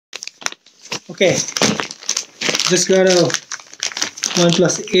Okay, just got a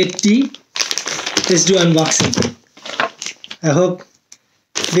OnePlus 8T. Let's do unboxing. I hope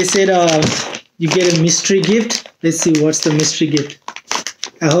they said you get a mystery gift. Let's see what's the mystery gift.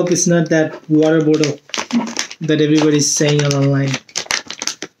 I hope it's not that water bottle that everybody's saying online.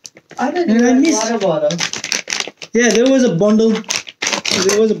 I didn't know water bottle. Yeah, there was a bundle.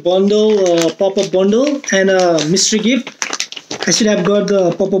 There was a bundle, pop-up bundle, and a mystery gift. I should have got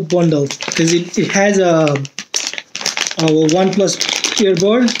the pop-up bundle because it has a OnePlus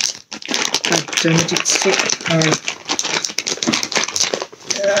earbud. God damn it, it's so hard.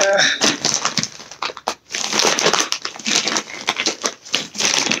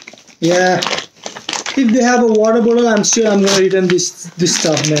 Yeah, if they have a water bottle, I'm sure I'm gonna return this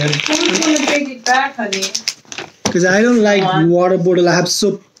stuff, man. Who's gonna take it back, honey? Because I don't like water bottle. I have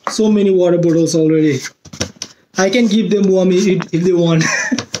so many water bottles already. I can give them one if they want.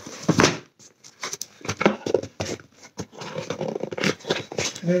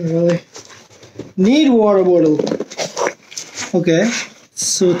 I don't really need water bottle. Okay,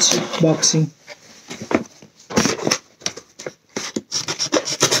 so cheap boxing.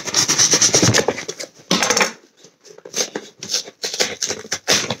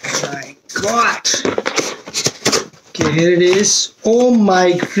 My God. Okay, here it is. Oh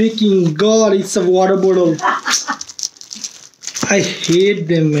my freaking God, it's a water bottle. I hate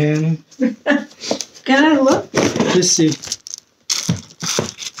them, man. Can I look? Let's see.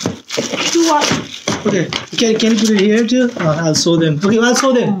 Do what? Okay, can you put it here too? I'll show them. Okay, I'll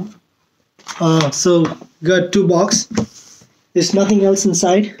show them. So got 2 box. There's nothing else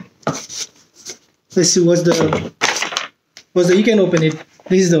inside. Let's see what's the you can open it.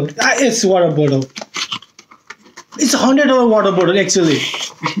 This is the it's water bottle. It's $100 water bottle actually.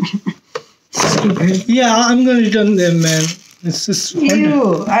 Yeah, I'm gonna return them, man. It's just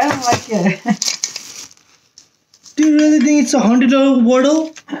Ew, I don't like it. Do you really think it's $100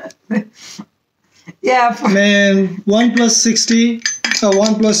 bottle? Yeah. Man, OnePlus 60,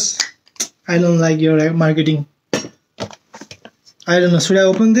 OnePlus. I don't like your marketing. I don't know. Should I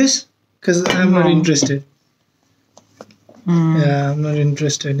open this? Because I'm not interested. Yeah, I'm not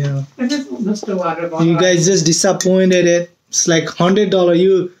interested. Yeah. Just a water bottle. You guys just disappointed it. It's like $100.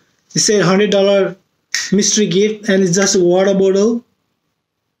 You said $100 mystery gift, and it's just a water bottle.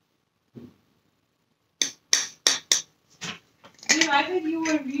 I thought you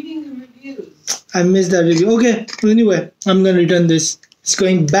were reading the reviews. I missed that review. Okay, well, anyway, I'm gonna return this. It's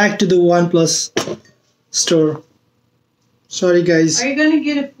going back to the OnePlus store. Sorry, guys. Are you gonna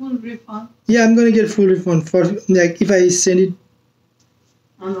get a full refund? Yeah, I'm gonna get a full refund for like if I send it.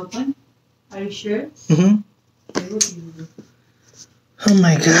 Unopened? Are you sure? Oh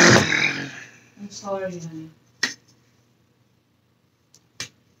my God. I'm sorry, honey.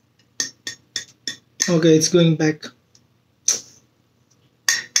 Okay, it's going back.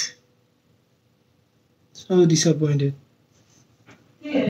 So disappointed.